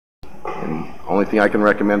And only thing I can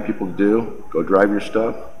recommend people do, go drive your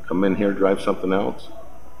stuff, come in here, drive something else,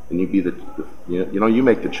 and you be you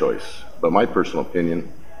make the choice. But my personal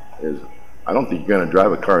opinion is, I don't think you're going to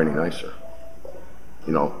drive a car any nicer.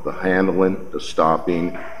 You know, the handling, the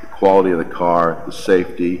stopping, the quality of the car, the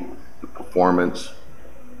safety, the performance,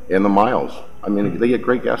 and the miles. I mean, they get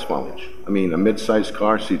great gas mileage. I mean, a mid-sized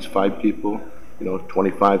car seats 5 people, you know,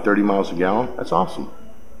 25, 30 miles a gallon. That's awesome.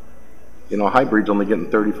 You know, a hybrid's only getting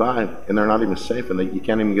 35, and they're not even safe, and you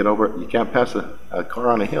can't even get over, you can't pass a car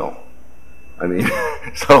on a hill. I mean,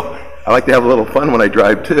 so I like to have a little fun when I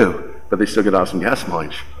drive too, but they still get awesome gas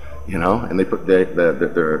mileage, you know, and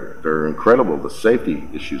they're incredible. The safety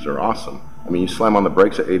issues are awesome. I mean, you slam on the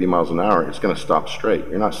brakes at 80 miles an hour, it's going to stop straight.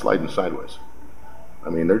 You're not sliding sideways. I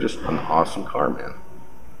mean, they're just an awesome car, man.